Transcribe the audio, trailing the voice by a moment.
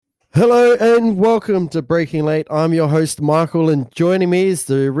Hello and welcome to Breaking Late. I'm your host, Michael, and joining me is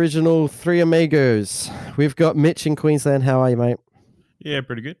the original three amigos. We've got Mitch in Queensland. How are you, mate? Yeah,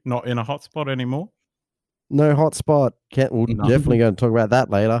 pretty good. Not in a hotspot anymore. No hotspot. We're No. definitely going to talk about that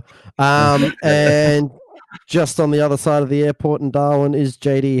later. And just on the other side of the airport in Darwin is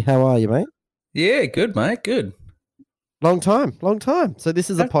JD. How are you, mate? Yeah, good, mate. Good. Long time. So this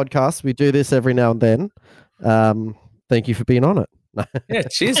is a podcast. We do this every now and then. Thank you for being on it. Yeah,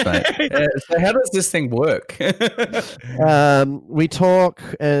 cheers, mate. So how does this thing work? We talk,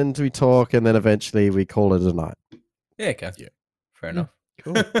 and then eventually we call it a night. Yeah, okay. Yeah. Fair enough.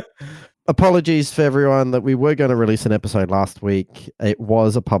 Cool. Apologies for everyone that we were going to release an episode last week. It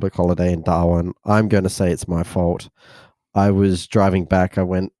was a public holiday in Darwin. I'm going to say it's my fault. I was driving back.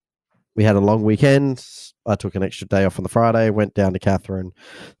 We had a long weekend. I took an extra day off on the Friday, went down to Catherine,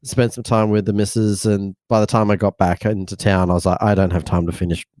 spent some time with the missus, and by the time I got back into town, I was like, I don't have time to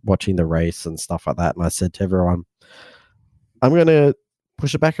finish watching the race and stuff like that. And I said to everyone, I'm going to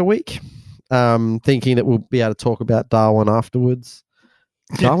push it back a week, thinking that we'll be able to talk about Darwin afterwards.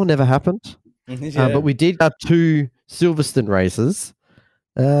 Darwin never happened, but we did have two Silverstone races.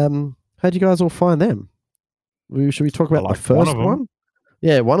 How'd you guys all find them? Should we talk about the first one?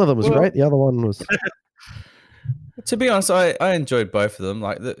 Yeah, one of them was great. The other one was... To be honest, I enjoyed both of them.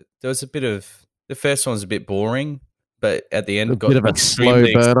 Like there was a bit of... The first one was a bit boring, but at the end... A bit of a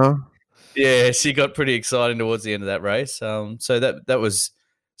slow burner. Yeah, she got pretty exciting towards the end of that race. So that was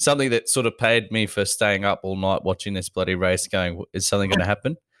something that sort of paid me for staying up all night watching this bloody race going, is something going to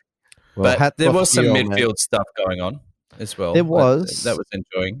happen? Well, but there was some midfield stuff going on as well. There was. That was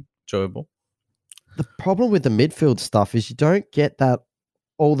enjoyable. The problem with the midfield stuff is you don't get that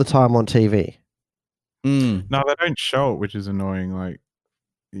all the time on TV. No, they don't show it, which is annoying. Like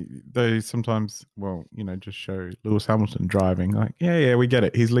they sometimes, just show Lewis Hamilton driving. Like, yeah, we get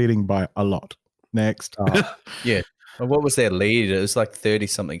it. He's leading by a lot. Next. Yeah. Well, what was their lead? It was like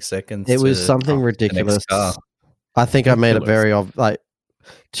 30-something seconds. It was something ridiculous. I think I made it very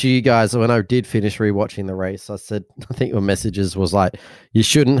to you guys when I did finish rewatching the race. I said, I think your messages was like, you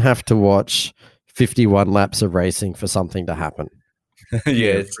shouldn't have to watch 51 laps of racing for something to happen.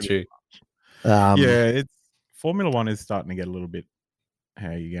 Yeah, it's true. It's Formula One is starting to get a little bit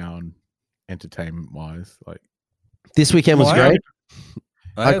how you going entertainment wise. Like this weekend was great.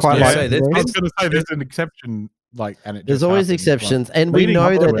 I quite like it. I was going to say there's an exception, there's always exceptions, and we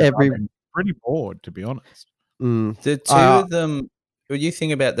know that I'm pretty bored, to be honest. The two of them. When you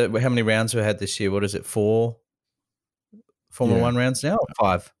think about how many rounds we had this year, what is it? 4 Formula One rounds now,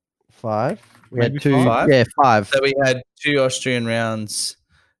 or 5? We had 2. 5? Yeah, 5. So we had 2 Austrian rounds.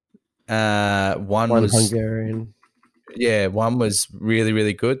 One was Hungarian. Yeah, one was really,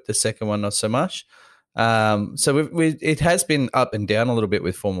 really good. The second one, not so much. So it has been up and down a little bit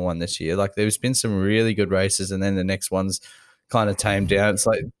with Formula One this year. Like there's been some really good races, and then the next one's kind of tamed down. It's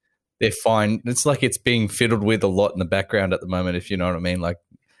like they're fine. It's like it's being fiddled with a lot in the background at the moment, if you know what I mean. Like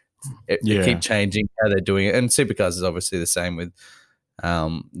they keep changing how they're doing it, and Supercars is obviously the same with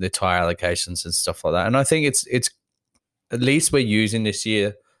the tire allocations and stuff like that. And I think it's at least we're using this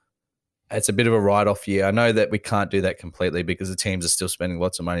year. It's a bit of a write-off year. I know that we can't do that completely because the teams are still spending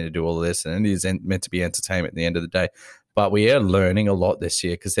lots of money to do all of this, and it is meant to be entertainment at the end of the day. But we are learning a lot this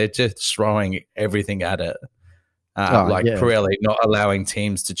year because they're just throwing everything at it. Pirelli not allowing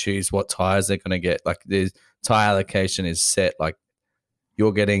teams to choose what tires they're going to get. Like the tire allocation is set. Like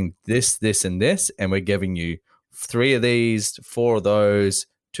you're getting this, this, and this, and we're giving you 3 of these, 4 of those,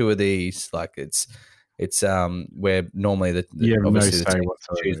 2 of these. Like it's where normally the teams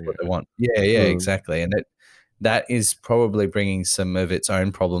choose what they want. Yeah, exactly. And that is probably bringing some of its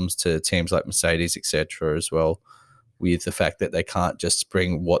own problems to teams like Mercedes, etc. as well, with the fact that they can't just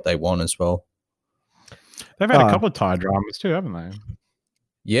bring what they want as well. They've had a couple of tyre dramas too, haven't they?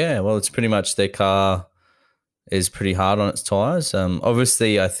 Yeah, well, it's pretty much their car is pretty hard on its tyres.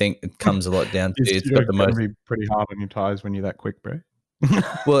 Obviously, I think it comes a lot down to it's got the most. Be pretty hard on your tyres when you're that quick, bro.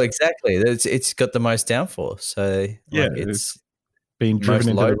 Well, exactly. It's got the most downforce. So it's being driven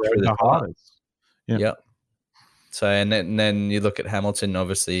into the hardest. Yeah. So and then you look at Hamilton.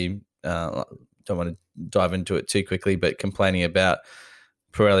 Obviously, don't want to dive into it too quickly, but complaining about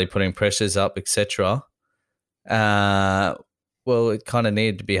Pirelli putting pressures up, etc. Well, it kind of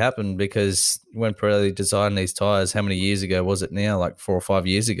needed to be happened because when Pirelli designed these tires, how many years ago was it now? Like 4 or 5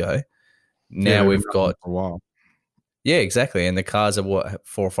 years ago. Now we've got for a while. Yeah, exactly. And the cars are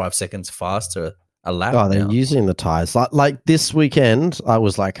 4 or 5 seconds faster a lap. Oh, they're using the tires. Like this weekend, I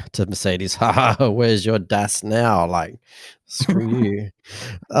was like to Mercedes, where's your DAS now? Like, screw you.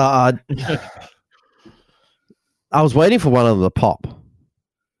 I was waiting for one of them to pop.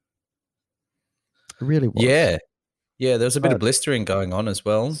 It really was. Yeah. Yeah, there was a bit of But- blistering going on as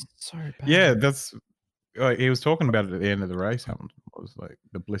well. So bad. Yeah, that's like he was talking about it at the end of the race. Hamilton was like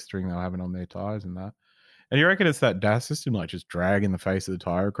the blistering they were having on their tires and that. And you reckon it's that DAS system, like just dragging the face of the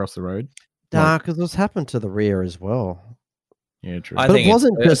tire across the road? Nah, because what's happened to the rear as well. Yeah, true. I But think it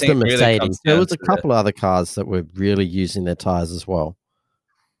wasn't I just think the it really comes Mercedes. There down was a to couple of other cars that were really using their tires as well.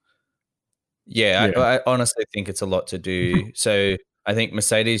 Yeah, Yeah. I honestly think it's a lot to do. So I think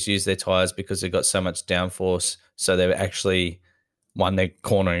Mercedes use their tires because they've got so much downforce. So they're actually, one, they're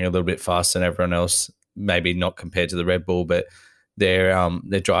cornering a little bit faster than everyone else. Maybe not compared to the Red Bull, but they're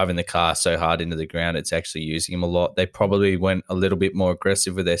driving the car so hard into the ground. It's actually using them a lot. They probably went a little bit more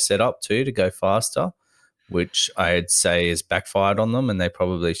aggressive with their setup too to go faster, which I'd say is backfired on them, and they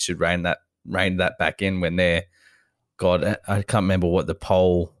probably should rein that back in when they're. God, I can't remember what the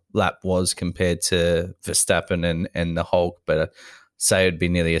pole lap was compared to Verstappen and the Hulk, but say it'd be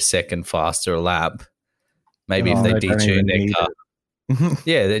nearly a second faster a lap. Maybe if they don't even detune their need car. it.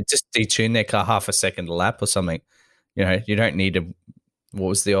 Yeah, they just detune their car half a second a lap or something. You know, you don't need to. What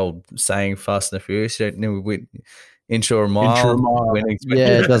was the old saying? Fast and the Furious. You don't need inch or a mile. Inch or a mile. winning-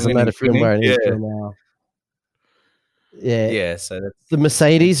 Yeah, it doesn't winning- matter if you're winning. wearing Yeah, it now. Yeah. yeah. So that's The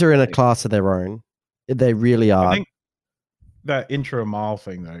Mercedes are in a class of their own. They really I are. think that intra mile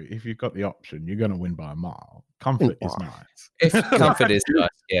thing, though, if you've got the option, you're going to win by a mile. Comfort is Wow. nice. if comfort is nice.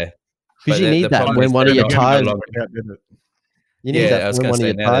 Yeah, Because But you the need that problem when is one of they're your not tires. gonna You need yeah. I that was when going one to of say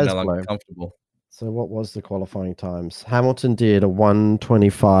your now they're tires no longer blow. comfortable. So what was the qualifying times? Hamilton did a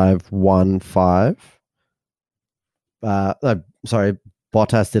 1:25.15. No, sorry,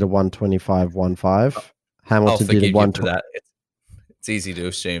 Bottas did a 1:25.15. I'll Hamilton did a forgive you 1. for that. It's easy to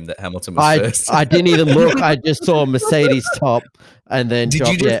assume that Hamilton was first. I didn't even look. I just saw Mercedes top, and then Did Job-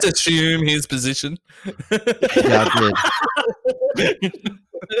 you just assume his position? yeah, I did.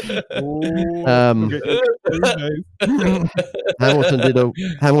 Hamilton did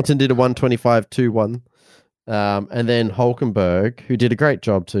a 1:25.21. And then Hulkenberg, who did a great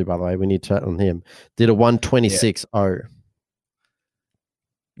job too, by the way, we need to chat on him, did a 1:26.0.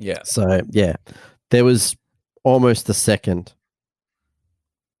 Yeah. So yeah, there was almost a second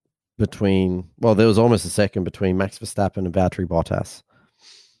between. Well, there was almost a second between Max Verstappen and Valtteri Bottas.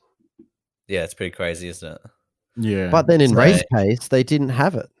 Yeah, it's pretty crazy, isn't it? Yeah. But then in So- race pace, they didn't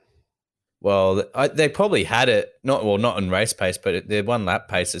have it. Well, they probably had it. Not in race pace, but their one lap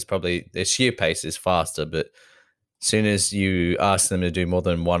pace is probably their sheer pace is faster. But as soon as you ask them to do more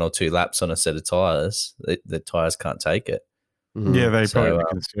than 1 or 2 laps on a set of tires, the tires can't take it. Mhm. Yeah, they So, probably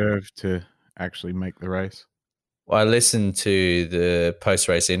conserve to actually make the race. Well, I listened to the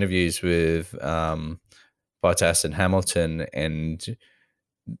post-race interviews with Bottas and Hamilton, and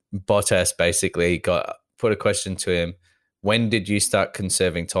Bottas basically put a question to him: when did you start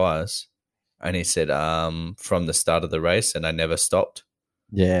conserving tires? And he said, from the start of the race, and I never stopped.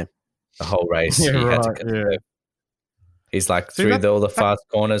 Yeah. The whole race, Yeah, he had to right, conserve. yeah. He's like, See, through that- all the fast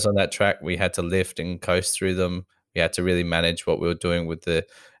corners on that track, we had to lift and coast through them. We had to really manage what we were doing with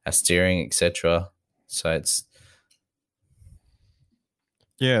our steering, etc. So it's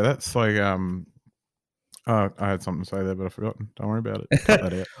Yeah, that's like I had something to say there, but I've forgotten. Don't worry about it. Cut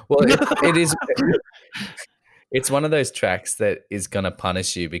that out. well, it is. It's one of those tracks that is going to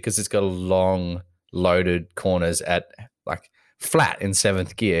punish you because it's got long, loaded corners at like flat in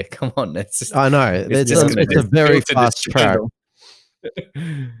 7th gear. Come on, it's just, I know. It's It's, just a, gonna it's a be very built to fast destroy track. them.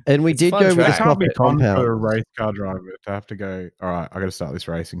 And we It's a did fun go with track. a It can't be softer fun for a compound. race car driver to have to go, all right, I got to start this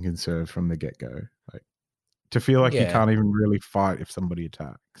race and conserve from the get go. Like to feel like you Yeah. can't even really fight if somebody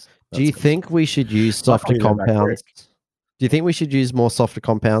attacks. Do you think we should use softer be that quick. compounds? Do you think we should use more softer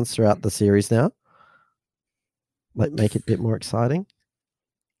compounds throughout the series now? Like make it a bit more exciting?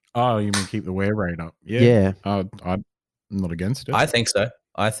 Oh, you mean keep the wear rate up? Yeah. Yeah. I'm not against it. I think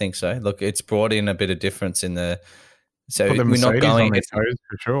so. Look, it's brought in a bit of difference in the. So Put the we're not Mercedes going. on their It's, toes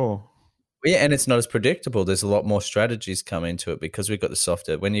for sure. yeah, and it's not as predictable. There's a lot more strategies come into it because we've got the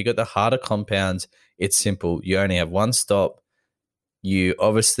softer. When you got the harder compounds, it's simple. You only have one stop. You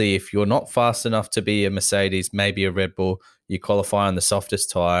obviously, if you're not fast enough to be a Mercedes, maybe a Red Bull, you qualify on the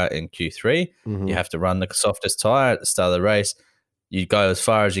softest tire in Q3. Mhm. You have to run the softest tire at the start of the race. You go as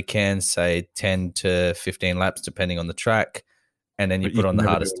far as you can, say 10 to 15 laps, depending on the track, and then you But put on the can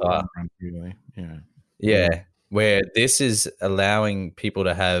never hardest do a tire. long run, really. Yeah. Yeah, where this is allowing people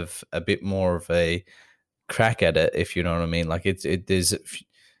to have a bit more of a crack at it, if you know what I mean. Like there's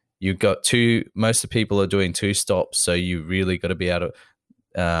you got most of the people are doing 2 stops, so you really got to be able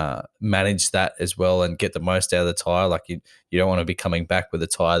to manage that as well and get the most out of the tire. Like you don't want to be coming back with a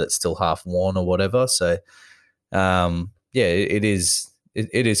tire that's still half worn or whatever. So yeah, it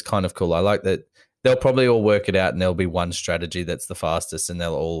is kind of cool. I like that they'll probably all work it out, and there'll be one strategy that's the fastest, and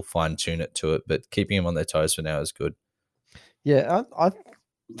they'll all fine tune it to it. But keeping them on their toes for now is good. Yeah, I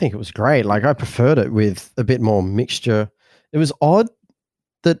think it was great. Like, I preferred it with a bit more mixture. It was odd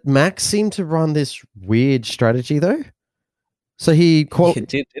that Max seemed to run this weird strategy though. So he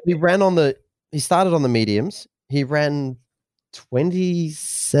started on the mediums. He ran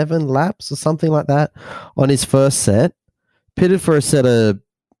 27 laps or something like that on his first set. Pitted for a set of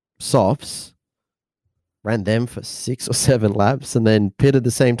softs, ran them for 6 or 7 laps, and then pitted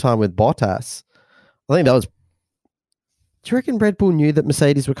the same time with Bottas. I think that was. Do you reckon Red Bull knew that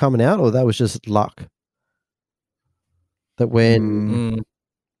Mercedes were coming out, or that was just luck? That when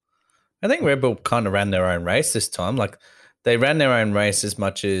I think Red Bull kind of ran their own race this time. Like, they ran their own race as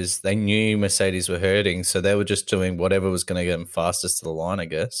much as they knew Mercedes were hurting, so they were just doing whatever was going to get them fastest to the line, I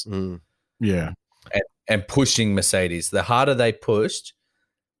guess. Yeah. And pushing Mercedes. The harder they pushed,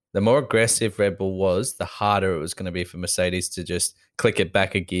 the more aggressive Red Bull was, the harder it was going to be for Mercedes to just click it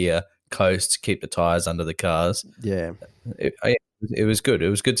back a gear, coast, keep the tires under the cars. Yeah. It was good. It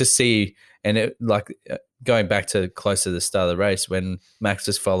was good to see. And it, like, going back to close to the start of the race when Max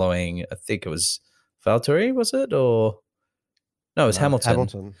was following, I think it was Valtteri, was it? Or no, it was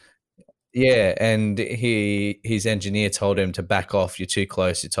Hamilton. Yeah, and his engineer told him to back off. You're too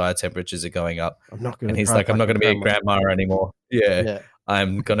close. Your tire temperatures are going up. I'm not going. And he's like, I'm not going to be a grandma anymore. Yeah.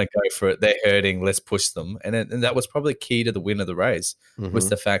 I'm going to go for it. They're hurting. Let's push them. And that was probably key to the win of the race, was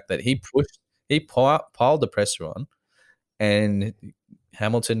the fact that he piled the pressure on, and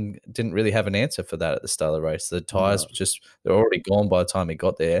Hamilton didn't really have an answer for that at the start of the race. The tires they're already gone by the time he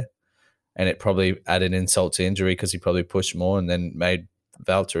got there, and it probably added insult to injury because he probably pushed more and then made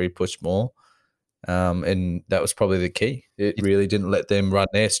Valtteri push more. And that was probably the key. It really didn't let them run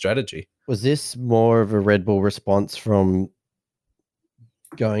their strategy. Was this more of a Red Bull response from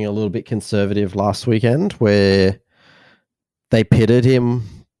going a little bit conservative last weekend where they pitted him?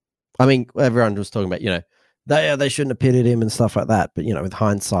 I mean, everyone was talking about, they shouldn't have pitted him and stuff like that. But, with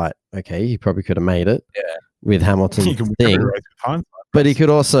hindsight, okay, he probably could have made it with Hamilton's thing. But he could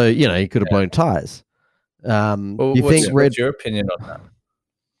also, he could have blown tires. What's your opinion on that?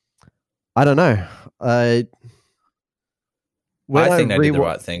 I don't know. I think they did the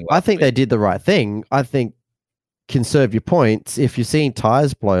right thing. I think they did the right thing. I think conserve your points. If you're seeing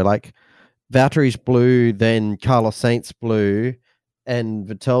tires blow, like Valtteri's blew, then Carlos Sainz blew, and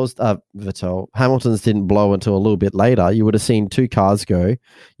Hamilton's didn't blow until a little bit later. You would have seen 2 cars go.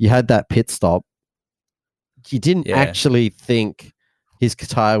 You had that pit stop. You didn't actually think his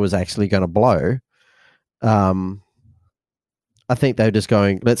tire was actually going to blow. I think they were just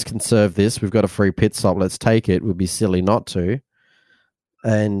going, let's conserve this. We've got a free pit stop. Let's take it. It would be silly not to.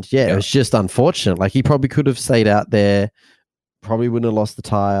 And it was just unfortunate. Like, he probably could have stayed out there, probably wouldn't have lost the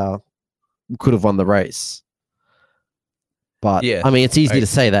tire, could have won the race. But I mean, it's easy to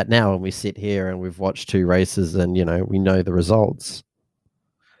say that now when we sit here and we've watched 2 races and, we know the results.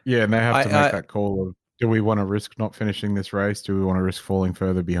 Yeah, and they have to make that call of, do we want to risk not finishing this race? Do we want to risk falling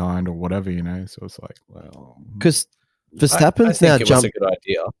further behind or whatever, So it's like, well... Because Verstappen's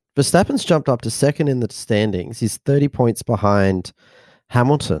Verstappen's jumped up to 2nd in the standings. He's 30 points behind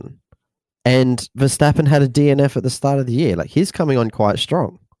Hamilton. And Verstappen had a DNF at the start of the year. Like, he's coming on quite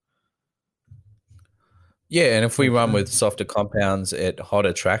strong. Yeah, and if we run with softer compounds at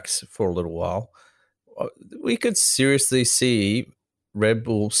hotter tracks for a little while, we could seriously see Red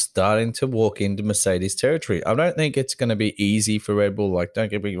Bull starting to walk into Mercedes territory. I don't think it's going to be easy for Red Bull. Like, don't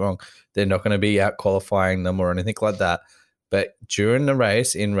get me wrong, they're not going to be out qualifying them or anything like that. But during the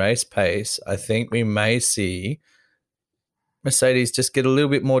race, in race pace, I think we may see Mercedes just get a little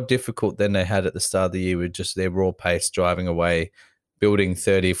bit more difficult than they had at the start of the year with just their raw pace driving away, building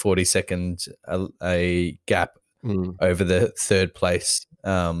 30, 40 seconds a gap over the 3rd place,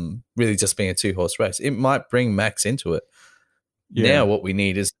 really just being a 2-horse race. It might bring Max into it. Yeah. Now what we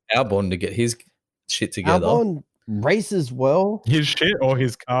need is Albon to get his shit together. Albon races well. His shit or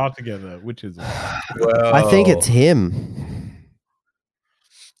his car together? Which is it? Well, I think it's him.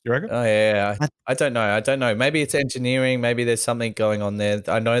 You reckon? Oh, yeah. I don't know. Maybe it's engineering. Maybe there's something going on there.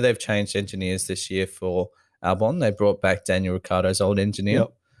 I know they've changed engineers this year for Albon. They brought back Daniel Ricciardo's old engineer.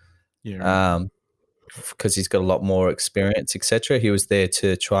 Yep. Yeah. Because he's got a lot more experience, etc. He was there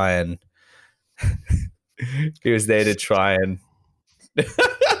to try and...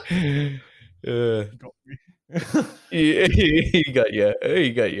 He got you.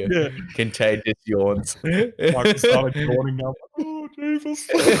 Yeah. Contagious yawns. I started yawning up. Oh, Jesus.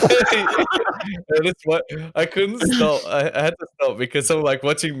 That's what I couldn't stop. I had to stop because I'm like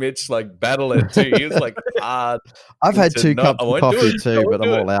watching Mitch like battle it too. He was like hard. I've had 2 cups of coffee too, but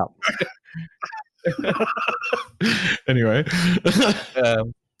I'm all out. Anyway.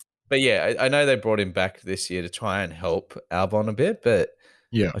 But yeah, I know they brought him back this year to try and help Albon a bit, but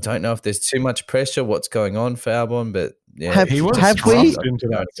yeah, I don't know if there's too much pressure, what's going on for Albon, but yeah. Have we all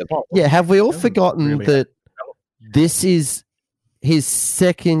forgotten that this is his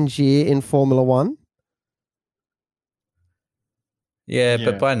second year in Formula One? Yeah,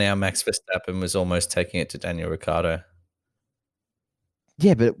 but by now Max Verstappen was almost taking it to Daniel Ricciardo.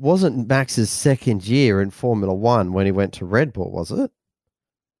 Yeah, but it wasn't Max's second year in Formula One when he went to Red Bull, was it?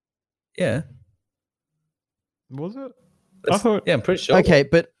 Yeah. Was it? I'm pretty sure. Okay,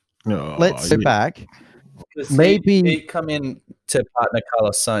 but let's go back. Maybe he come in to partner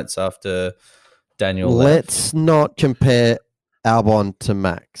Carlos Sainz after Daniel Let's not compare Albon to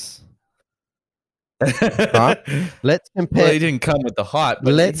Max. Right? Let's compare. Well, he didn't come with the hype.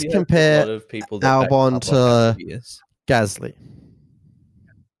 But let's compare a lot of people Albon to Gasly,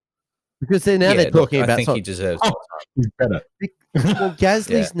 because they're talking about. I think he deserves. He's better. Well,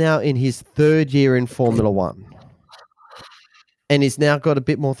 Gasly's now in his third year in Formula One, and he's now got a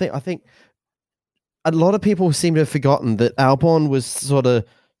bit more thing. I think a lot of people seem to have forgotten that Albon was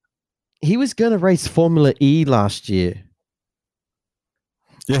he was going to race Formula E last year.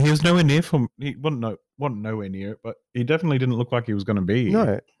 Yeah, he was nowhere near he wasn't nowhere near it, but he definitely didn't look like he was going to be.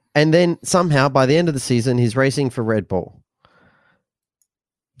 No. And then somehow by the end of the season, he's racing for Red Bull.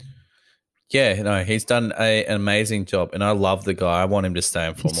 Yeah, no, he's done an amazing job, and I love the guy. I want him to stay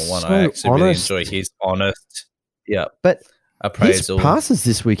in Formula One. So I actually honest. really enjoy his honest, but appraisal. His passes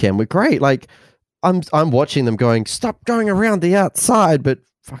this weekend were great. Like I'm watching them going, stop going around the outside, but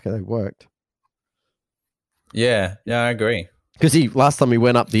fuck it, they worked. Yeah, I agree. Because last time he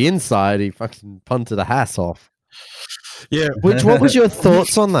went up the inside, he fucking punted a Haas off. Yeah. What was your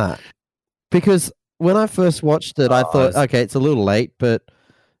thoughts on that? Because when I first watched it, I thought, okay, it's a little late, but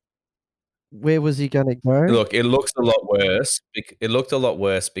where was he going to go? Look, it looks a lot worse. It looked a lot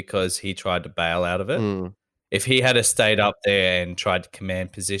worse because he tried to bail out of it. If he had stayed up there and tried to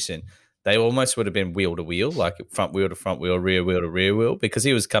command position, they almost would have been wheel to wheel, like front wheel to front wheel, rear wheel to rear wheel, because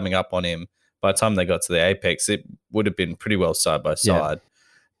he was coming up on him. By the time they got to the apex, it would have been pretty well side by side. Yeah.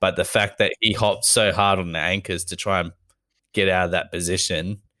 But the fact that he hopped so hard on the anchors to try and get out of that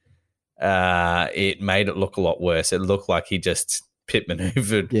position, it made it look a lot worse. It looked like he just pit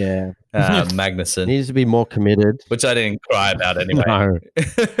maneuvered Magnussen. Needs to be more committed. Which I didn't cry about anyway. No.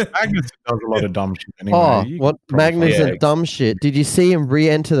 Magnussen does a lot of dumb shit anyway. Oh, what Magnussen dumb shit. Did you see him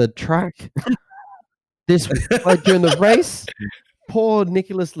re-enter the track? During the race? Poor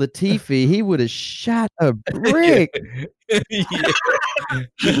Nicholas Latifi, he would have shot a brick.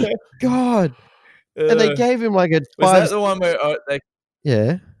 God. And they gave him like a 5. Was that the one where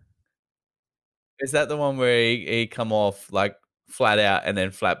Yeah. Is that the one where he come off like flat out and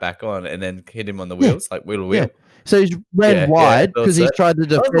then flat back on and then hit him on the wheels, like wheel to wheel? Yeah. So he's ran wide because he's tried to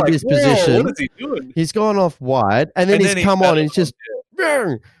defend his position. What is he doing? He's gone off wide and then he's come on and he's just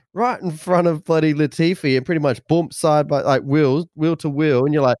right in front of bloody Latifi and pretty much bump side by like wheel to wheel,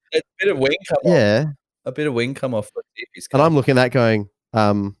 and you're like a bit of wing come off. A bit of wing come off Latifi's and I'm looking at that going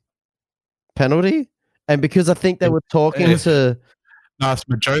penalty, and because I think they were talking to it's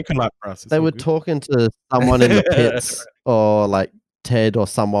a joking lap for us. They were talking to someone in the pits or like Ted or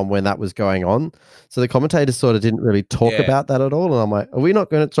someone when that was going on, so the commentators sort of didn't really talk about that at all, and I'm like, are we not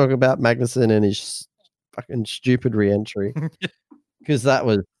going to talk about Magnussen and his fucking stupid re-entry? Because that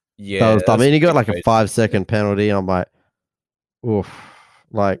was dumb. I mean, he got like a 5-second penalty. I'm like, oof.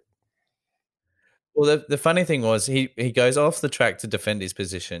 Like, well, the funny thing was he goes off the track to defend his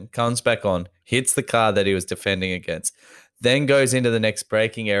position, comes back on, hits the car that he was defending against, then goes into the next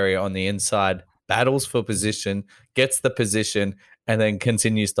braking area on the inside, battles for position, gets the position, and then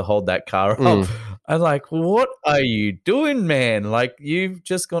continues to hold that car up. I'm like, what are you doing, man? Like, you've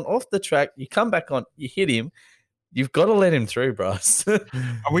just gone off the track, you come back on, you hit him. You've got to let him through, bros.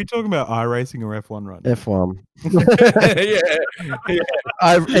 Are we talking about iRacing or F1 right now? F1. yeah.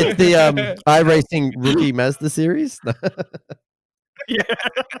 It's the iRacing Rookie Mazda series. Yeah.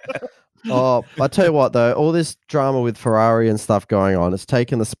 Oh, I tell you what, though, all this drama with Ferrari and stuff going on, it's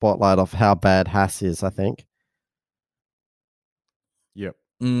taken the spotlight off how bad Haas is, I think. Yep.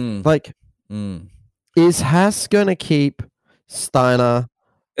 Is Haas going to keep Steiner,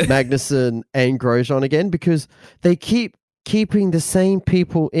 Magnussen and Grosjean again, because they keep keeping the same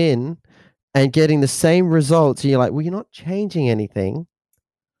people in and getting the same results, and you're like, well, you're not changing anything.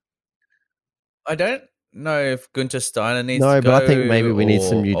 I don't know if Gunther Steiner needs to go. No, but I think maybe we need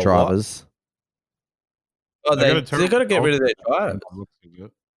some new drivers. Oh, they've got to get rid of their drivers.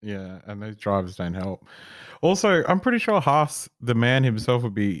 Yeah, and those drivers don't help. Also, I'm pretty sure Haas, the man himself,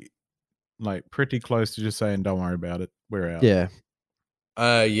 would be like pretty close to just saying, "Don't worry about it, we're out." Yeah.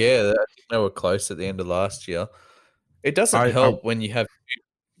 Yeah, I think they were close at the end of last year. It doesn't help when you have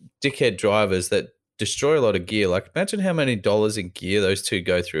dickhead drivers that destroy a lot of gear. Like, imagine how many dollars in gear those two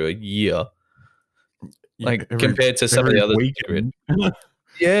go through a year. Like, compared to some of the others.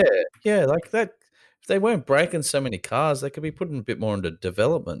 Yeah, like that. If they weren't breaking so many cars, they could be putting a bit more into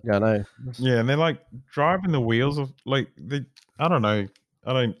development. Yeah, I know. Yeah, and they're like driving the wheels of like they. I don't know.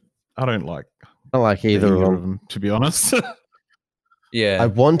 I don't like. I don't like either of them, to be honest. Yeah, I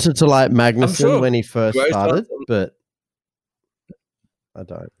wanted to like Magnussen when he first started, but I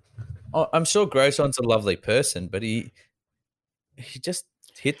don't. Oh, I'm sure Grosjean's a lovely person, but he just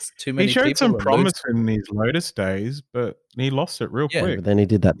hits too many people. He showed some promise in his Lotus days, but he lost it real quick. But then he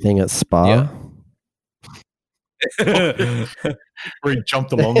did that thing at Spa. Where he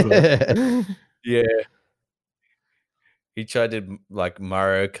jumped Alonso. Yeah. He tried to like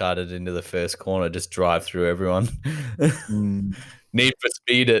Mario Kart it into the first corner, just drive through everyone. Need for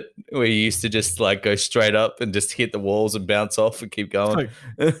Speed it, where you used to just like go straight up and just hit the walls and bounce off and keep going.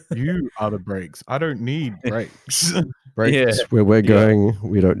 Like, you are the brakes. I don't need brakes. Brakes where we're going,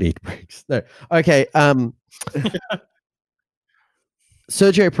 we don't need brakes. No. Okay.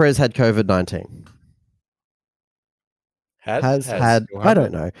 Sergio Perez had COVID-19. Has had, I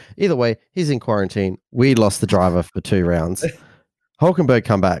don't know. Either way, he's in quarantine. We lost the driver for 2 rounds. Hulkenberg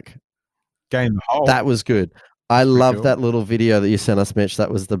come back. Game the whole. That was good. I love that little video that you sent us, Mitch. That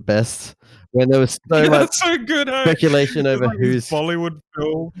was the best. When there was so much speculation over like who's Bollywood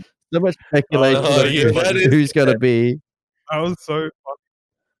film. So much speculation over who's going to be. That was so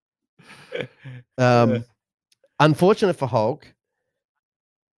funny. Unfortunate for Hulk,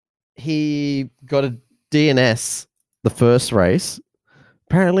 he got a DNS the first race.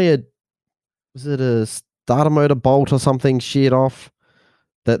 Apparently, was it a starter motor bolt or something sheared off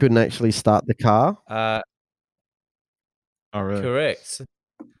that couldn't actually start the car? Oh, really? Correct.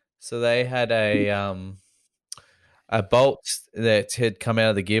 So they had a bolt that had come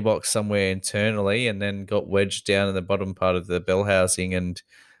out of the gearbox somewhere internally and then got wedged down in the bottom part of the bell housing and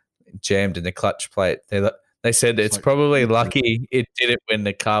jammed in the clutch plate. They said it's probably lucky it did it when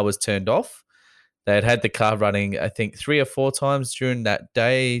the car was turned off. They had the car running, I think, 3 or 4 times during that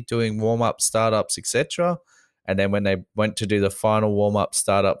day, doing warm-up, startups, etc. And then when they went to do the final warm-up,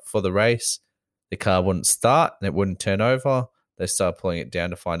 startup for the race, the car wouldn't start and it wouldn't turn over. They started pulling it down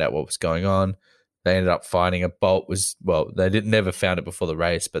to find out what was going on. They ended up finding a bolt they never found it before the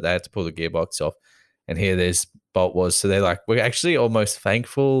race, but they had to pull the gearbox off. And here this bolt was. So they're like, we're actually almost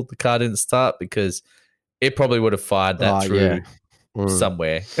thankful the car didn't start because it probably would have fired that through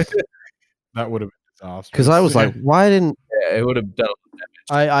somewhere. That would have been disastrous. Because I was like, why didn't... Yeah, it would have done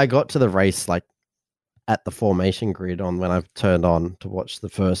damage. I got to the race like at the formation grid on when I turned on to watch the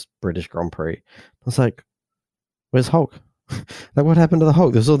first British Grand Prix. I was like, where's Hulk? Like, what happened to the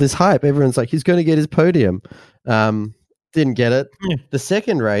Hulk? There's all this hype. Everyone's like, he's going to get his podium. Didn't get it. Yeah. The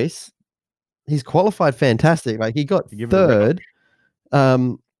second race, he's qualified fantastic. Like, he got third.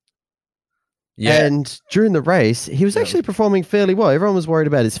 And during the race, he was actually performing fairly well. Everyone was worried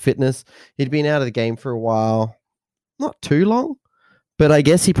about his fitness. He'd been out of the game for a while. Not too long. But I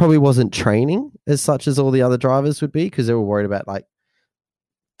guess he probably wasn't training as such as all the other drivers would be because they were worried about, like,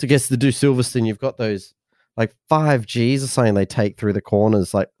 to do Silverstone, you've got those, like, 5 Gs or something they take through the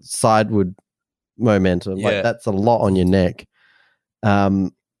corners, like, sideward momentum. Yeah. Like, that's a lot on your neck. I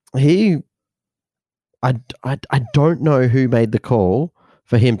don't know who made the call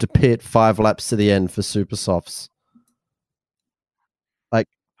for him to pit 5 laps to the end for super softs. Like,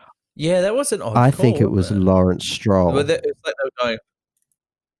 yeah, that was an odd I call, think it was Lawrence Stroll. Well, it's like they were going...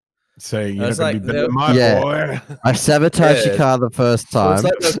 Saying you're not going to be better than my boy. I sabotaged your car the first time. So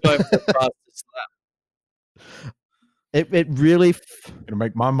it's like they were going for the fastest lap. It really... Gonna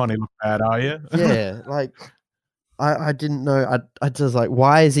make my money look bad, are you? Yeah, like, I didn't know. I just like,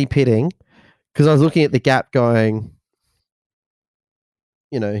 why is he pitting? Because I was looking at the gap going,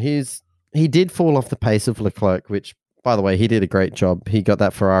 you know, he did fall off the pace of Leclerc, which, by the way, he did a great job. He got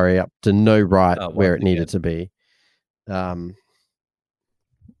that Ferrari up to where it needed to be.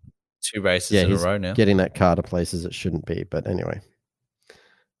 2 races in a row now. Getting that car to places it shouldn't be, but anyway.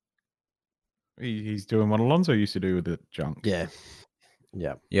 He's doing what Alonso used to do with the junk. Yeah.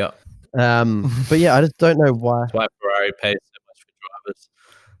 Yeah. But yeah, I just don't know why. That's why Ferrari pays so much for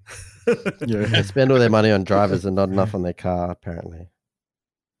drivers. They spend all their money on drivers and not enough on their car, apparently.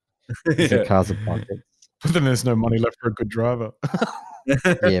 Their cars are pockets. But then there's no money left for a good driver.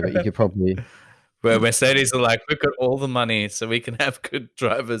 Yeah, but you could probably... Where Mercedes are like, we've got all the money so we can have good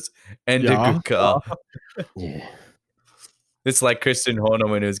drivers and a good car. Yeah. It's like Christian Horner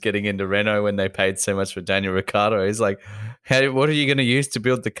when he was getting into Renault when they paid so much for Daniel Ricciardo. He's like, "Hey, what are you going to use to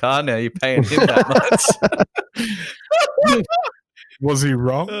build the car now? You're paying him that much." Was he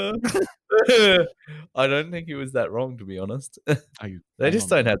wrong? I don't think he was that wrong, to be honest. They They just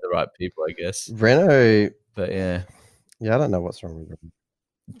don't have the right people, I guess. Renault, But yeah, I don't know what's wrong with them.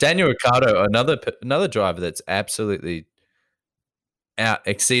 Daniel Ricciardo, another driver that's absolutely out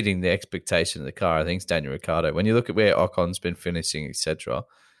exceeding the expectation of the car. I think it's Daniel Ricciardo. When you look at where Ocon's been finishing, etc.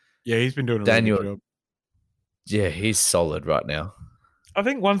 Yeah, he's been doing a Daniel, really good job. Yeah, he's solid right now. I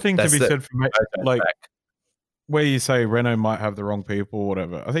think one thing That's to be the- said for like where you say Renault might have the wrong people or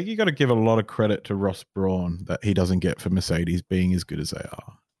whatever, I think you got to give a lot of credit to Ross Brawn that he doesn't get for Mercedes being as good as they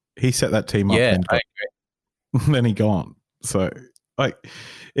are. He set that team up and I then he gone. So like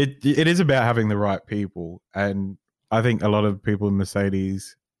it is about having the right people, and I think a lot of people in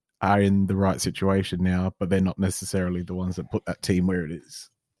Mercedes are in the right situation now, but they're not necessarily the ones that put that team where it is.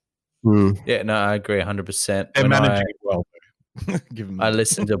 Yeah, no, I agree 100%. They're managing it well. I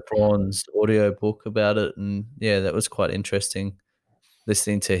listened to Braun's audio book about it, and yeah, that was quite interesting.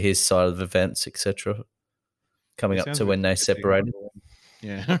 Listening to his side of events, etc. Coming up to when they separated.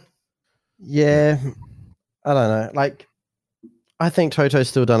 Yeah, yeah. I don't know. Like, I think Toto's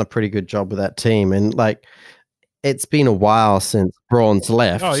still done a pretty good job with that team, and like, it's been a while since Braun's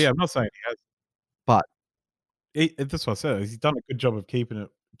left. Oh yeah, I'm not saying he has, but that's what I said. He's done a good job of keeping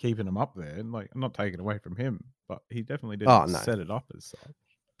him up there, and like, I'm not taking it away from him, but he definitely didn't set it up as such.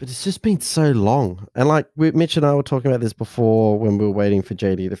 But it's just been so long, and like Mitch and I were talking about this before when we were waiting for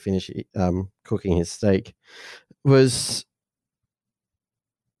JD to finish cooking his steak. Was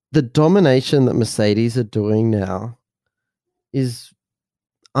the domination that Mercedes are doing now is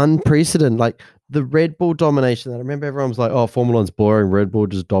unprecedented. Like the Red Bull domination. I remember everyone was like, "Oh, Formula One's boring. Red Bull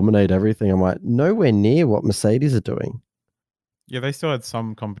just dominate everything." I'm like, nowhere near what Mercedes are doing. Yeah, they still had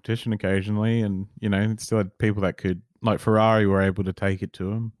some competition occasionally, and still had people that could, like Ferrari, were able to take it to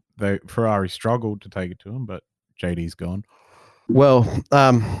them. Ferrari struggled to take it to them, but JD's gone. Well,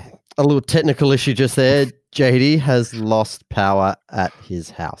 a little technical issue just there. JD has lost power at his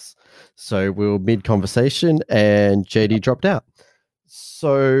house, so we were mid-conversation, and JD dropped out.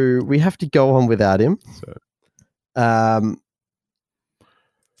 So we have to go on without him. From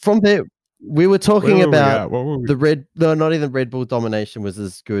there, we were talking about not even Red Bull domination was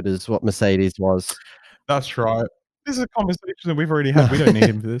as good as what Mercedes was. That's right. This is a conversation that we've already had. We don't need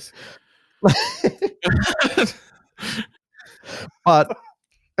him for this. But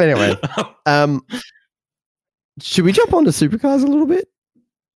anyway, should we jump onto supercars a little bit?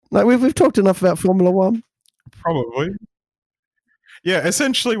 Like we've talked enough about Formula One. Probably. Yeah,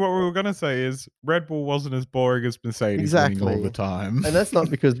 essentially what we were going to say is Red Bull wasn't as boring as Mercedes winning all the time. And that's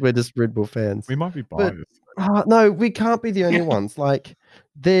not because we're just Red Bull fans. We might be biased. No, we can't be the only ones. Like,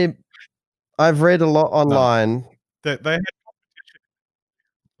 I've read a lot online. They had competition.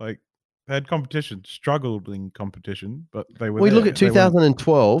 Like, they had competition, struggled in competition, but they were look at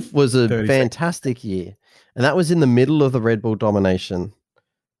 2012 was a fantastic year. And that was in the middle of the Red Bull domination.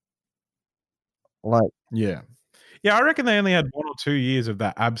 Yeah, I reckon they only had 1 or 2 years of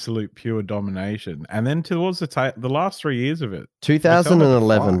that absolute pure domination, and then towards the last 3 years of it,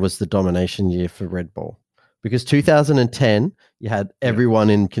 2011 was the domination year for Red Bull, because 2010 you had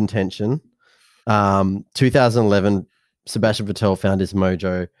everyone in contention. 2011, Sebastian Vettel found his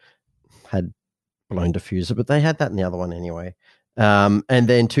mojo, had blown diffuser, but they had that in the other one anyway. And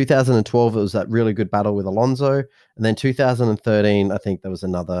then 2012, it was that really good battle with Alonso, and then 2013, I think there was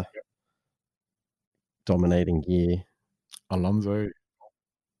another dominating year. Alonso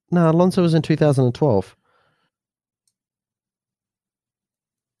was in 2012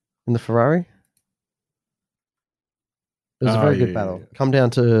 in the Ferrari. It was a very good battle. Come down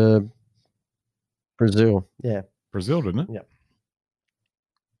to Brazil. Brazil, didn't it? Yeah.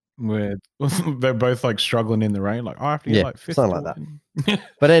 Where they're both like struggling in the rain, like I have to get like fifth, something like that.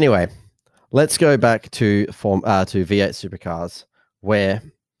 But anyway, let's go back to V8 supercars, where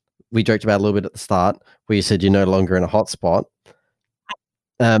we joked about a little bit at the start, where you said you're no longer in a hot spot.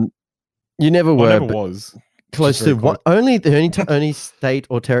 You never were. Never was. Close to what? Only the only state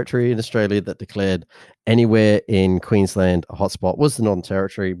or territory in Australia that declared anywhere in Queensland a hotspot was the Northern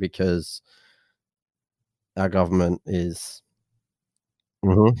Territory, because our government is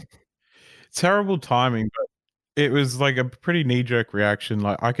terrible timing, but it was like a pretty knee-jerk reaction.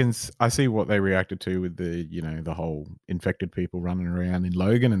 Like I see what they reacted to with the the whole infected people running around in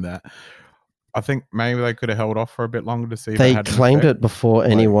Logan and that. I think maybe they could have held off for a bit longer to see. They claimed it before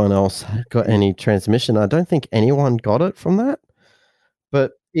anyone else got any transmission. I don't think anyone got it from that,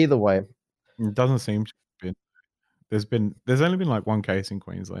 but either way, it doesn't seem to have been. There's only been like one case in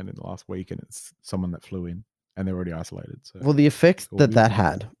Queensland in the last week, and it's someone that flew in, and they're already isolated. So Well, the effect Cool. that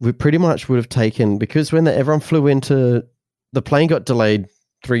had, we pretty much would have taken, because when everyone flew into, the plane got delayed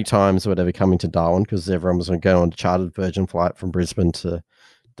 3 times or whatever coming to Darwin, because everyone was going to go on a chartered Virgin flight from Brisbane to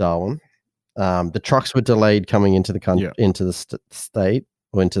Darwin. The trucks were delayed coming into the country, into the state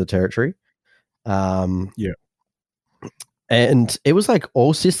or into the territory. And it was like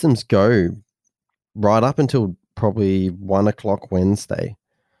all systems go right up until probably 1 o'clock Wednesday,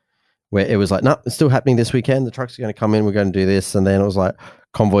 where it was like, no, it's still happening this weekend. The trucks are going to come in. We're going to do this. And then it was like,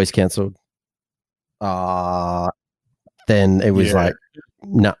 convoys cancelled. Then it was like,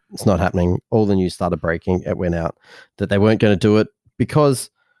 no, it's not happening. All the news started breaking. It went out that they weren't going to do it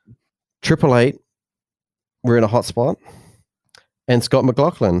because 888 were in a hotspot and Scott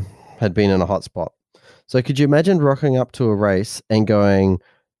McLaughlin had been in a hotspot. So could you imagine rocking up to a race and going,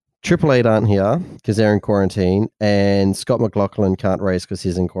 888 aren't here because they're in quarantine and Scott McLaughlin can't race because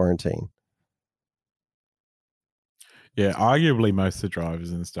he's in quarantine? Yeah, arguably most of the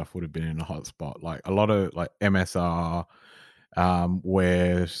drivers and stuff would have been in a hotspot. Like a lot of like MSR,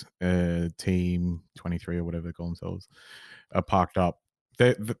 where Team 23 or whatever they call themselves are parked up.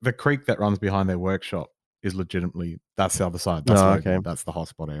 The creek that runs behind their workshop is legitimately, that's the other side. That's okay. That's the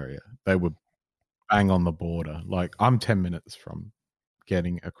hotspot area. They were bang on the border. Like I'm 10 minutes from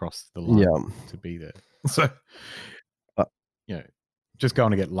getting across the line to be there. So, just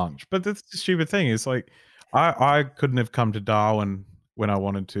going to get lunch. But that's the stupid thing. It's like, I couldn't have come to Darwin when I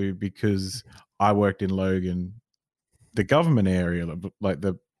wanted to because I worked in Logan, the government area, like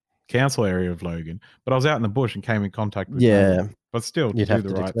the council area of Logan. But I was out in the bush and came in contact with them. But still, to do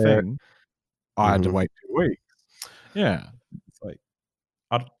the right thing, I had to wait 2 weeks. Yeah. It's like,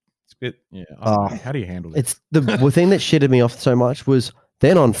 it's a bit, I don't know. How do you handle this? It's the thing that shitted me off so much was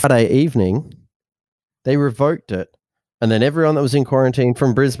then on Friday evening, they revoked it. And then everyone that was in quarantine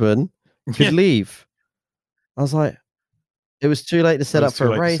from Brisbane could leave. I was like, it was too late to set up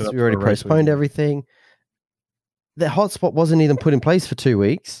for a race. We already postponed everything. The hotspot wasn't even put in place for 2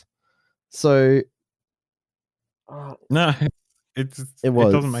 weeks. So, no, it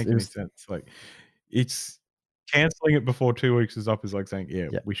doesn't make any sense. Like, it's cancelling it before 2 weeks is up is like saying,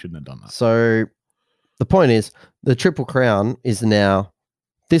 we shouldn't have done that. So, the point is, the Triple Crown is now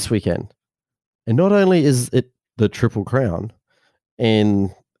this weekend. And not only is it the Triple Crown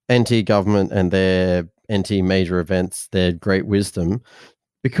in anti-government and their anti-major events, their great wisdom,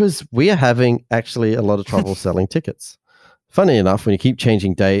 because we are having actually a lot of trouble selling tickets. Funny enough, when you keep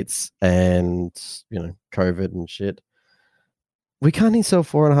changing dates and, COVID and shit, we can't even sell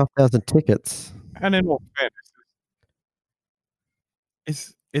 4,500 tickets. And in all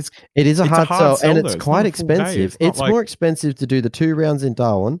fairness, it is a hard sell, and it's quite expensive. It's more expensive to do the 2 rounds in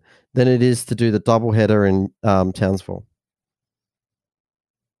Darwin than it is to do the double header in Townsville.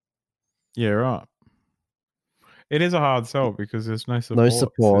 Yeah, right. It is a hard sell because there's no support. No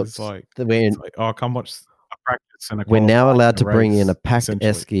support. It's like, come watch a practice and a we're now allowed to bring in a packed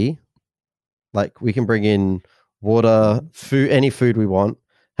esky. Like, we can bring in water, food, any food we want.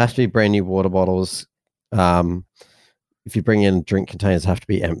 Has to be brand new water bottles. If you bring in drink containers, have to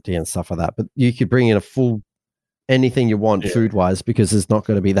be empty and stuff like that. But you could bring in a full anything you want food-wise because there's not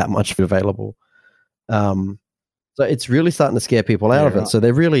going to be that much food available. So it's really starting to scare people out of it. So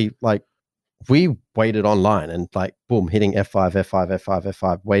they're really like, we waited online and like, boom, hitting F5, F5, F5,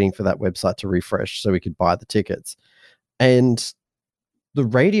 F5, waiting for that website to refresh so we could buy the tickets. And the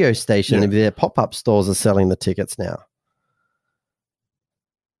radio station, their pop-up stores are selling the tickets now.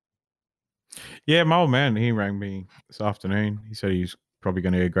 Yeah, my old man, he rang me this afternoon. He said he's probably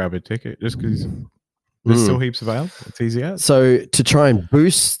going to grab a ticket just because there's still heaps available. It's easy out. So to try and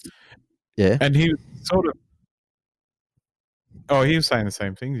boost, and he was sort of, he was saying the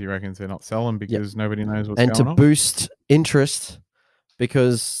same things. He reckons they're not selling because nobody knows what's going on. And to boost interest,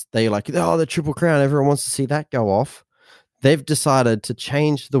 because they're like, the Triple Crown, everyone wants to see that go off. They've decided to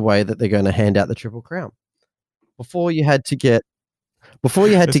change the way that they're going to hand out the Triple Crown. Before you had to get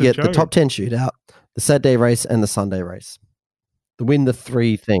the top 10 shootout, the Saturday race, and the Sunday race to win the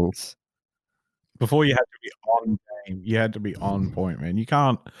 3 things. Before you had to be on game, you had to be on point, man. You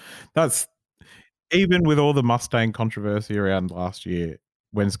can't. That's even with all the Mustang controversy around last year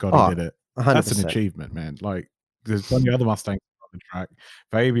when Scotty did it. 100%. That's an achievement, man. Like, there's plenty of other Mustangs on the track.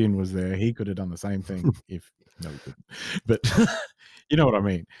 Fabian was there; he could have done the same thing if he couldn't. But you know what I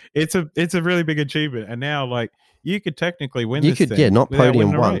mean. It's a really big achievement, and now like. You could technically win this thing. Not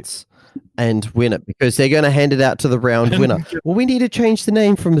podium once and win it because they're going to hand it out to the round winner. Well, we need to change the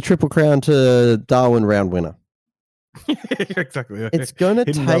name from the Triple Crown to Darwin round winner. Exactly. It's going to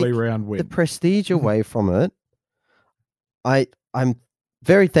take the prestige away from it. I'm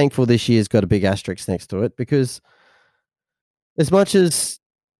very thankful this year's got a big asterisk next to it, because as much as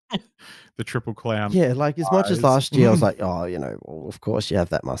The Triple Crown. as much as Eyes. last year I was like, oh, well, of course you have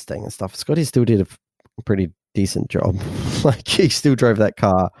that Mustang and stuff. Scotty still did a pretty decent job. Like, he still drove that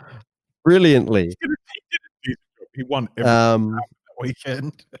car brilliantly. He won everything that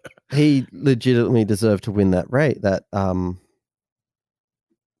weekend. He legitimately deserved to win that rate, the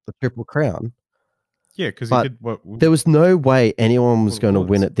Triple Crown. Yeah, because he But did what there was no way anyone was What it going to was.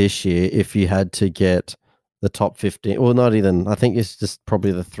 win it this year if you had to get the top 15. Well, not even. I think it's just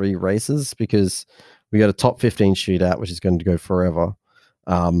probably the 3 races, because we got a top 15 shootout, which is going to go forever.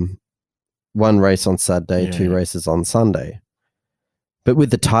 1 race on Saturday, 2 races on Sunday. But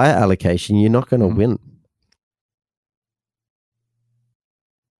with the tire allocation, you're not going to win.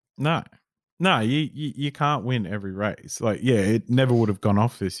 No, you can't win every race. Like, yeah, it never would have gone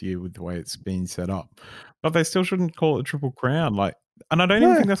off this year with the way it's been set up. But they still shouldn't call it a Triple Crown. Like, and I don't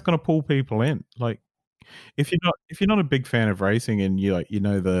even think that's going to pull people in. Like, if you're not a big fan of racing and you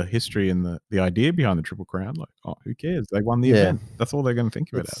know the history and the idea behind the Triple Crown, like, oh, who cares? They won the event. That's all they're going to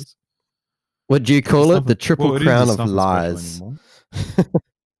think of it as. What do you call it? The Triple Crown of lies.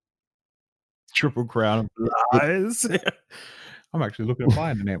 Triple Crown of lies. I'm actually looking at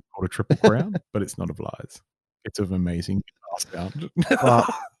buying an amp called a Triple Crown, but it's not of lies. It's of amazing guitar sound. Well,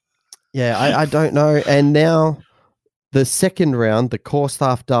 yeah, I don't know. And now the second round, the Core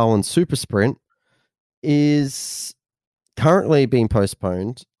Staff Darwin Super Sprint, is currently being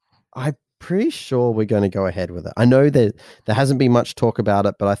postponed. I'm pretty sure we're going to go ahead with it. I know that there hasn't been much talk about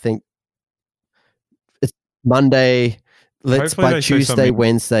it, but I think it's Monday. By Tuesday,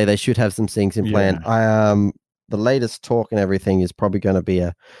 Wednesday, they should have some things in plan. The latest talk and everything is probably going to be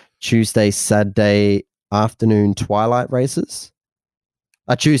a Tuesday, Saturday afternoon twilight races.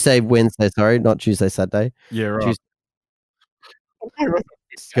 Tuesday, Wednesday, sorry, not Tuesday, Saturday. Yeah, right.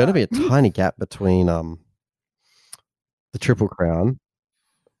 It's going to be a tiny gap between the Triple Crown.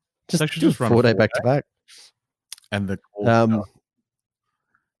 Just run 4-day back to back. And the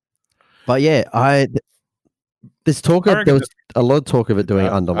but yeah, there's talk of there was a lot of talk of it doing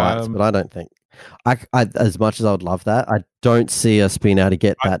under lights, but I don't think I as much as I would love that, I don't see us being able to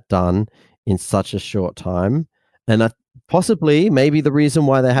get that done in such a short time. And possibly maybe the reason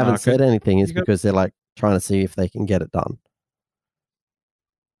why they haven't said anything is because they're like trying to see if they can get it done.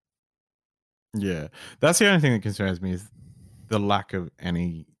 Yeah, that's the only thing that concerns me is the lack of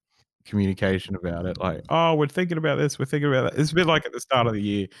any communication about it. Like, oh, we're thinking about this, we're thinking about that. It's a bit like at the start of the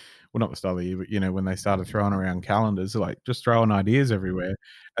year. Well, not the start of the year, but when they started throwing around calendars, like just throwing ideas everywhere,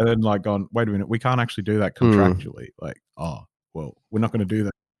 and then like going, wait a minute, we can't actually do that contractually. Like, oh, well, we're not going to do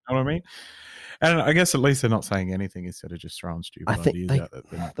that. You know what I mean? And I guess at least they're not saying anything instead of just throwing stupid ideas out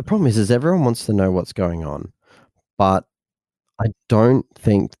there. The problem is everyone wants to know what's going on, but I don't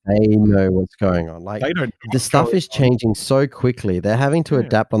think they know what's going on. Like, the stuff is changing so quickly. They're having to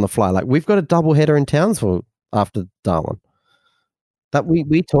adapt on the fly. Like, we've got a double header in Townsville after Darwin. That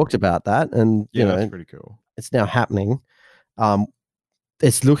we talked about that, and that's pretty cool. It's now happening.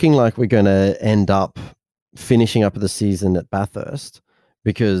 It's looking like we're going to end up finishing up the season at Bathurst,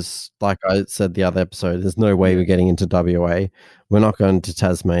 because, like I said the other episode, there's no way we're getting into WA. We're not going to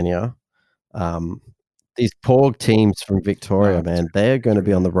Tasmania. These poor teams from Victoria, man, they're going to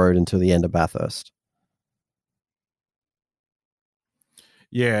be on the road until the end of Bathurst.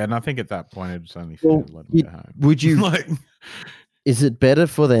 Yeah, and I think at that point it's only fair to let them go home. Would you is it better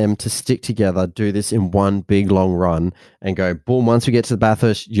for them to stick together, do this in one big long run, and go, boom, once we get to the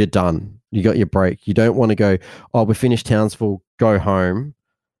Bathurst, you're done. You got your break. You don't want to go, oh, we finished Townsville, go home.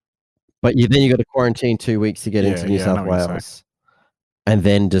 But then you got to quarantine 2 weeks to get into New South Wales. And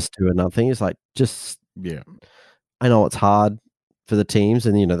then just do another thing. It's like, I know it's hard for the teams,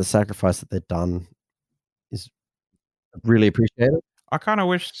 and the sacrifice that they've done is really appreciated. I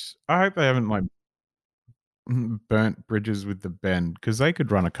hope they haven't burnt bridges with the Bend, because they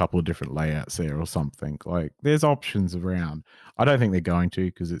could run a couple of different layouts there or something. Like, there's options around. I don't think they're going to,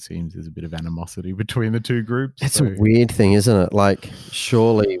 because it seems there's a bit of animosity between the two groups. It's a weird thing, isn't it? Like,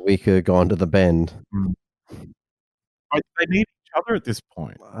 surely we could have gone to the Bend. They need each other at this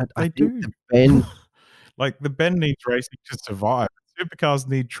point. They do. The Bend, like, the Bend needs racing to survive. Supercars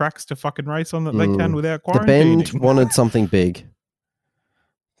need tracks to fucking race on that they can without quarantining. The Bend wanted something big.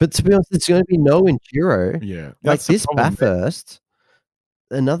 But to be honest, it's going to be no enduro. Yeah. Like this Bathurst,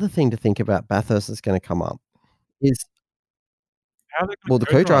 another thing to think about Bathurst that's going to come up is, the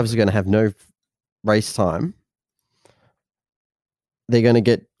co-drivers are going to have no race time. They're going to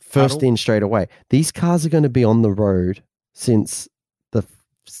get first in straight away. These cars are going to be on the road since the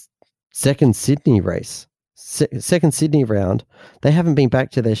second Sydney race. second Sydney round, they haven't been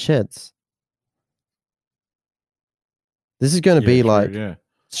back to their sheds. This is going to be true, like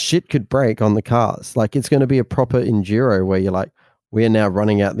shit could break on the cars. Like it's going to be a proper enduro where you're like, we are now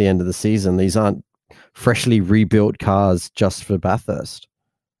running out the end of the season. These aren't freshly rebuilt cars just for Bathurst.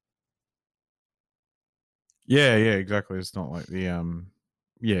 Yeah, exactly. It's not like the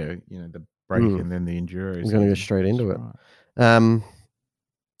the break and then the enduro. We're going to go straight into it.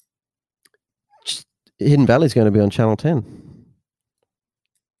 Hidden Valley's going to be on Channel 10.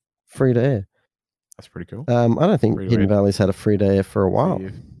 Free to air. That's pretty cool. I don't think Hidden Valley's had a free to air for a while.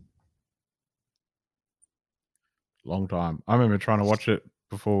 Long time. I remember trying to watch it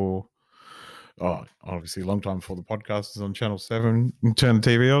before. Oh, obviously, a long time before the podcast was on Channel 7. And turn the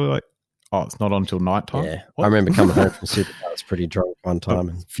TV on, like, oh, it's not until night time. Yeah, what? I remember coming home from Supercars pretty drunk one time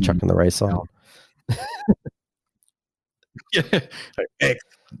and chucking the race on. Yeah,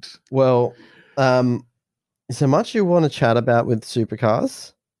 excellent. Well, is there much you want to chat about with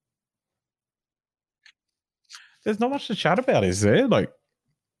Supercars? There's not much to chat about, is there? Like,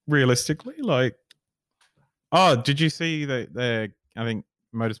 realistically, like, oh, did you see that? I think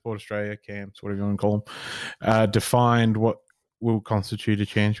Motorsport Australia camps, whatever you want to call them, defined what will constitute a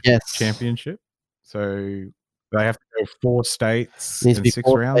championship. So they have to go 4 states and 6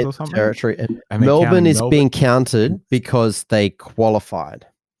 rounds or something. Territory, and Melbourne is being counted because they qualified.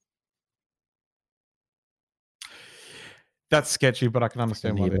 That's sketchy, but I can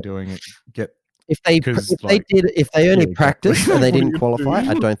understand why they're doing it. If they only practiced and they didn't qualify,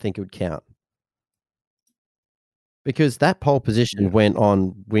 I don't think it would count. Because that pole position went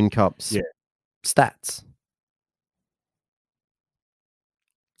on WinCup's stats.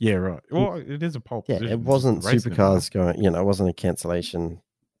 Yeah, right. Well, it is a pole position. Yeah, it wasn't Supercars going, it wasn't a cancellation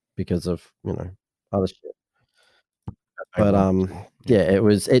because of, other shit. But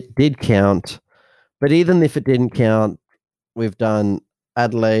it did count. But even if it didn't count, we've done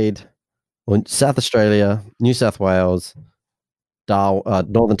Adelaide, South Australia, New South Wales,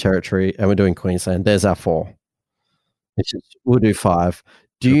 Northern Territory, and we're doing Queensland. There's our 4. We'll do 5.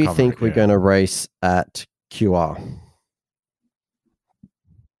 Do you think we're going to race at QR?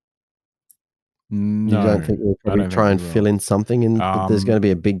 No. You don't think we'll probably try and fill in something? There's going to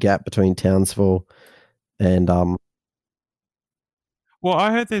be a big gap between Townsville and... Well,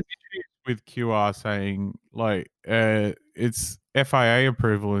 I heard there's issues with QR saying, like, it's FIA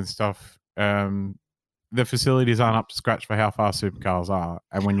approval and stuff. The facilities aren't up to scratch for how fast supercars are.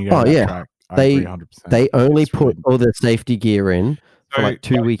 And when you go to that track, I agree 100%. They only put all the safety gear in for like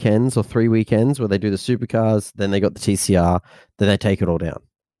 2 weekends or 3 weekends where they do the supercars, then they got the TCR, then they take it all down.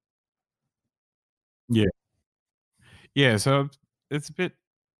 Yeah. Yeah, so it's a bit...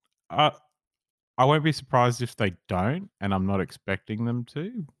 I won't be surprised if they don't, and I'm not expecting them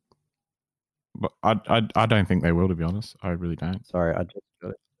to. But I don't think they will, to be honest. I really don't. Sorry, I just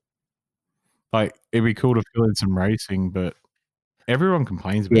got it. Like, it'd be cool to fill in some racing, but everyone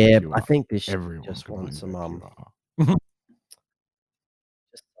complains about QR. I think this just wants some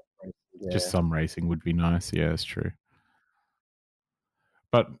just some racing would be nice. Yeah, it's true.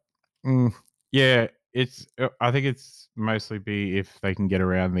 But I think it's mostly be if they can get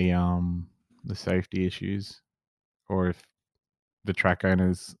around the safety issues, or if the track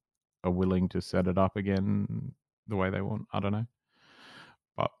owners are willing to set it up again the way they want. I don't know.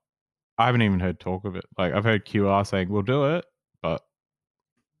 But I haven't even heard talk of it. Like, I've heard QR saying we'll do it, but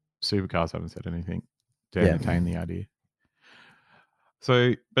Supercars haven't said anything to entertain the idea.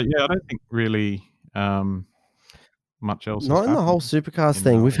 So, but I don't think really much else. Not in the whole Supercars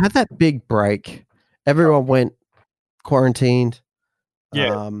thing. We've had that big break. Everyone went quarantined.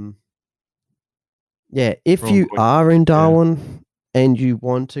 Yeah. If you are in Darwin and you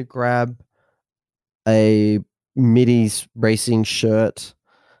want to grab a Middies racing shirt,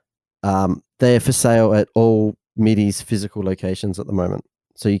 they're for sale at all Middies physical locations at the moment.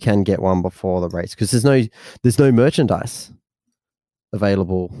 So you can get one before the race because there's no merchandise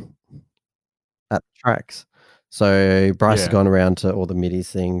available at the tracks. So Bryce has gone around to all the Middies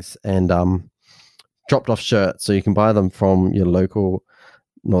things and dropped off shirts, so you can buy them from your local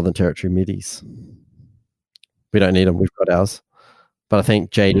Northern Territory Middies. We don't need them; we've got ours. But I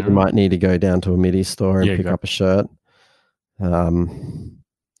think JD might need to go down to a Middies store and pick up a shirt. I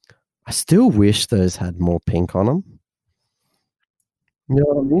still wish those had more pink on them. You know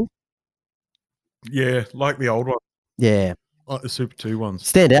what I mean? Yeah, like the old one. Yeah. Like the Super 2 ones.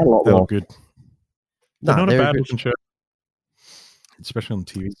 Stand out a lot more. They look good. They're not a bad looking shirt. Especially on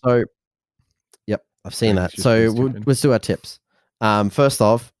TV. So, yep, I've seen that. So let's do our tips. First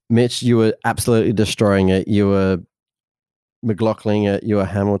off, Mitch, you were absolutely destroying it. You were McLaughlin it. You were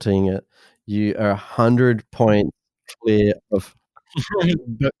Hamiltoning it. You are 100 points clear of.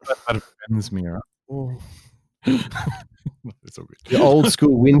 that offends me, right? It's all good. You're old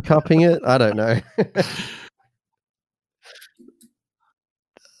school win cupping it. I don't know.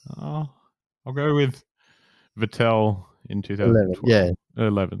 Oh, I'll go with Vettel in 11, 2012. yeah.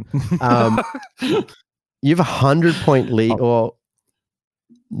 11. You have 100-point lead, or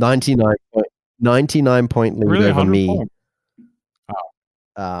 99 point lead Really, over 100 me. points?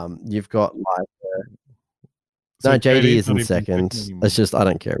 You've got like So no, JD JD's is not in even second. anymore. It's just I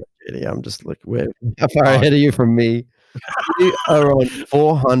don't care about JD. I'm just like how far ahead are you from me? You are on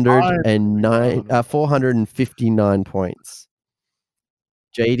 459 points.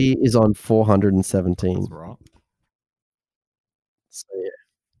 JD is on 417. That's right. So yeah,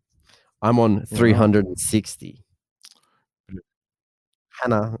 I'm on 360.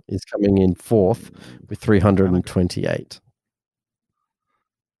 Hannah is coming in fourth with 328.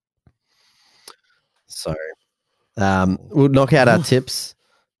 So we'll knock out our tips.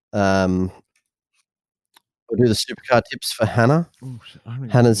 We'll do the supercar tips for Hannah.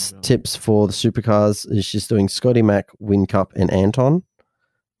 Hannah's tips for the supercars is she's doing Scotty Mac, Whincup, and Anton.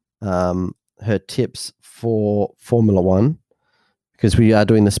 Her tips for Formula One, because we are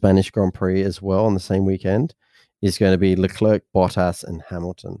doing the Spanish Grand Prix as well on the same weekend, is going to be Leclerc, Bottas, and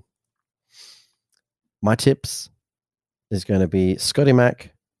Hamilton. My tips is going to be Scotty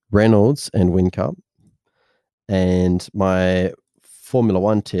Mac, Reynolds, and Whincup. And my Formula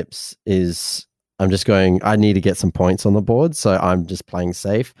One tips is I need to get some points on the board, so I'm just playing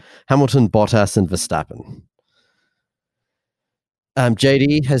safe. Hamilton, Bottas, and Verstappen.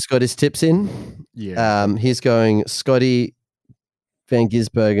 JD has got his tips in. Yeah. He's going Scotty, Van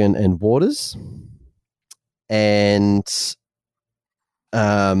Gisbergen, and Waters. And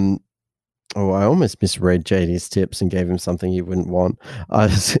I almost misread JD's tips and gave him something he wouldn't want.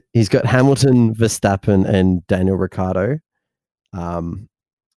 He's got Hamilton, Verstappen, and Daniel Ricciardo. I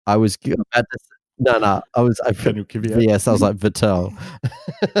was about to say, no. I was Daniel Kvyat. Yes, I was like Vettel.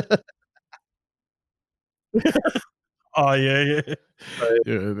 Oh yeah.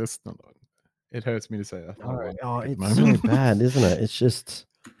 Yeah, that's not. It hurts me to say that. It's so bad, isn't it? It's just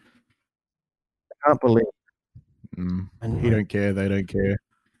I can't believe. You don't care. They don't care.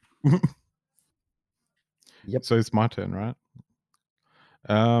 Yep. So it's my turn, right?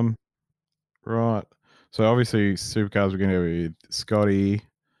 Right. So obviously, supercars we're going to go with Scotty.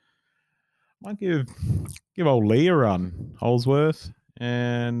 Might give old Lee a run. Holsworth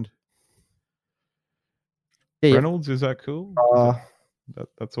and Reynolds. Is that cool?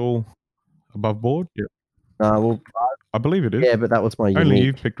 That's all above board. Yeah. Well, I believe it is. Yeah, but that was my unique. Only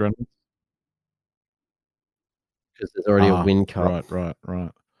you've picked Reynolds because there's already a Whincup. Right.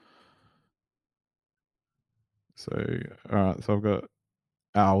 So all right. So I've got.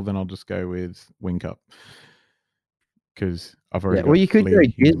 Then I'll just go with Whincup because I've already. Well, you could go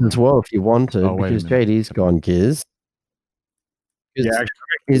Giz as well if you wanted, because JD's gone Giz. Yeah,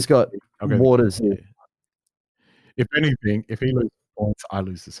 he's got Waters. Yeah. If anything, if he loses points, I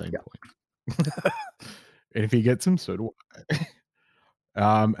lose the same points. And if he gets them, so do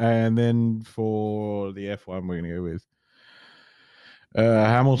I. And then for the F1, we're going to go with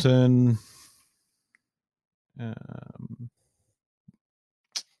Hamilton.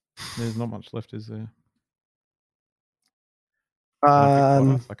 There's not much left, is there?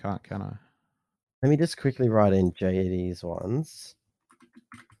 I can't, can I? Let me just quickly write in JD's ones.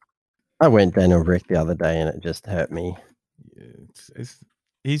 I went Daniel Rick the other day and it just hurt me. Yeah,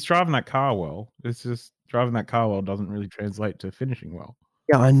 he's driving that car well. It's just driving that car well doesn't really translate to finishing well.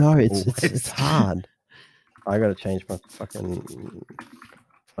 Yeah, I know. It's hard. I got to change my fucking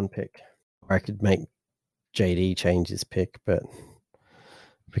fun pick. Or I could make JD change his pick, but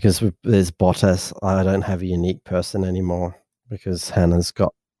because there's Bottas, I don't have a unique person anymore because Hannah's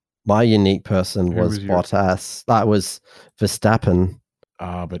got my unique person was Bottas. That was Verstappen.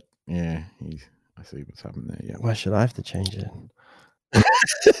 But yeah, I see what's happened there. Yeah. Why should I have to change it?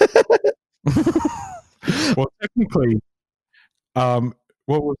 Well, technically,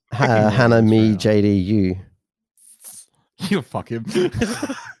 what was Hannah, me, JD, you? You fuck him.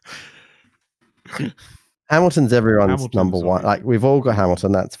 Hamilton's everyone's number one. Like we've all got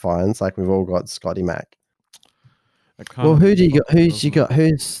Hamilton, that's fine. It's like we've all got Scotty Mac. Well, who do you got? You've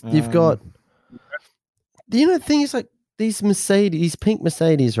got? The thing is, like these pink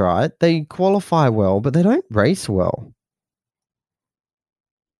Mercedes, right? They qualify well, but they don't race well.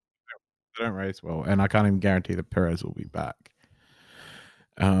 They don't race well, and I can't even guarantee that Perez will be back.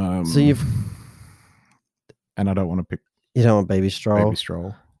 So you've, and I don't want to pick. You don't want Baby Stroll. Baby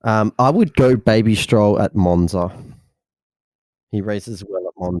Stroll. I would go Baby Stroll at Monza. He races well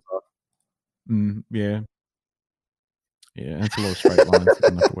at Monza. Yeah. Yeah, it's a lot of straight lines. You're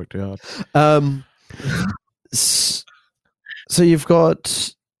gonna have to work too hard. So you've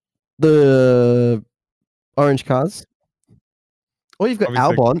got the orange cars. Or you've got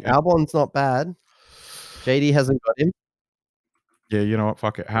Obviously, Albon. yeah. Albon's not bad. JD hasn't got him. Yeah, you know what?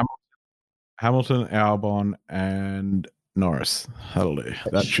 Fuck it. Hamilton, Albon, and Norris. Hallelujah.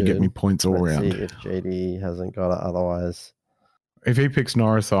 That should get me points all Let's round. see if JD hasn't got it otherwise. If he picks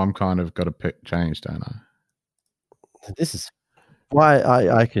Norris, I'm kind of got to pick change, don't I? This is why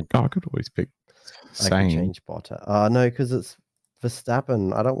I could. I could always pick I could change Bottas. No, because it's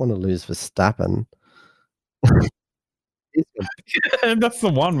Verstappen. I don't want to lose Verstappen. That's the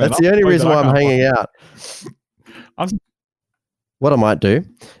one, man. That's the only reason why I'm hanging out. What I might do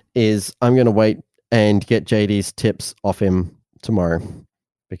is I'm going to wait and get JD's tips off him tomorrow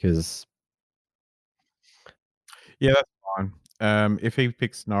because. Yeah, that's fine. If he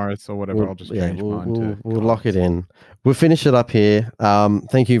picks Norris or whatever, I'll just change mine. We'll lock it in. We'll finish it up here.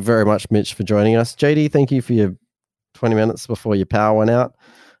 Thank you very much, Mitch, for joining us. JD, thank you for your 20 minutes before your power went out.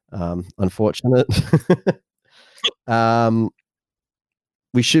 Unfortunate.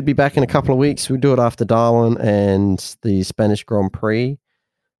 We should be back in a couple of weeks. We'll do it after Darwin and the Spanish Grand Prix.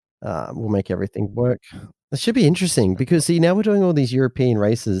 We'll make everything work. It should be interesting because, see, now we're doing all these European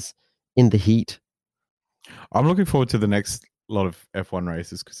races in the heat. I'm looking forward to the next lot of F1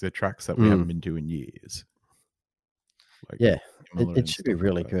 races because they're tracks that we haven't been doing years. It should be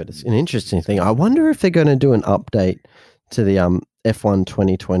really good. It's an interesting thing. I wonder if they're going to do an update to the F1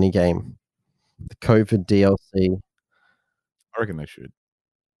 2020 game, the COVID DLC. I reckon they should.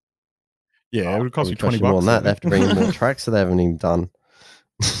 Yeah, it would cost you $20 more than that. They have to bring in more tracks that they haven't even done.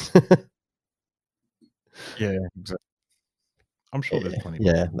 Yeah, exactly. I'm sure there's plenty.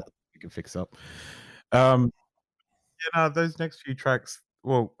 Yeah, you can fix up. Those next few tracks.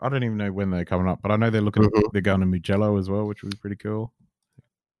 Well, I don't even know when they're coming up, but I know they're looking. They're going to Mugello as well, which would be pretty cool.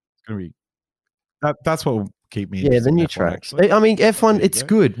 It's gonna be that's what will keep me. Yeah, the new F1, tracks. Actually. I mean, F1. It's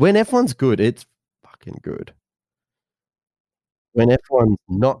good when F1's good. It's fucking good. When F1's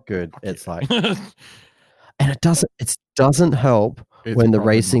not good, it's like, and it doesn't help when the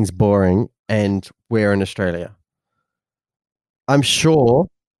racing's boring and we're in Australia. I'm sure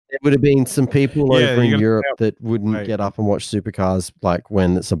there would have been some people over in Europe that wouldn't get up and watch supercars like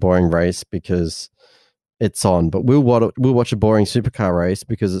when it's a boring race because it's on. But we'll watch a boring supercar race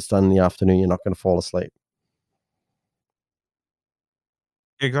because it's done in the afternoon. You're not going to fall asleep.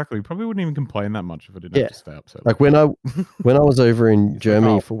 Exactly. You probably wouldn't even complain that much if it didn't have to stay up. So like when I was over in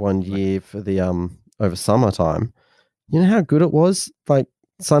Germany for 1 year for the over summertime, you know how good it was? Like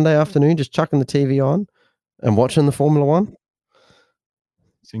Sunday afternoon, just chucking the TV on and watching the Formula One.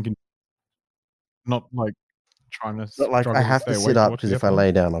 Thinking, not like trying to. Not like I have to sit up because if I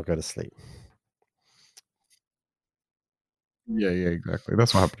lay down, I'll go to sleep. Yeah, exactly.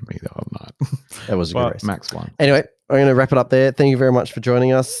 That's what happened to me the other night. That was a good race. Max won. Anyway, I'm going to wrap it up there. Thank you very much for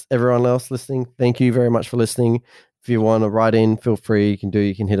joining us. Everyone else listening, thank you very much for listening. If you want to write in, feel free.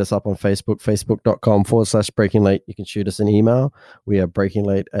 You can hit us up on Facebook, facebook.com/Breaking Late. You can shoot us an email. We are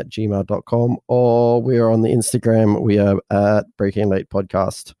breakinglate@gmail.com, or we are on the Instagram. We are at Breaking Late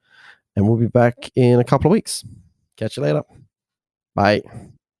Podcast. And we'll be back in a couple of weeks. Catch you later. Bye.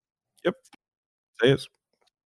 Yep. See you.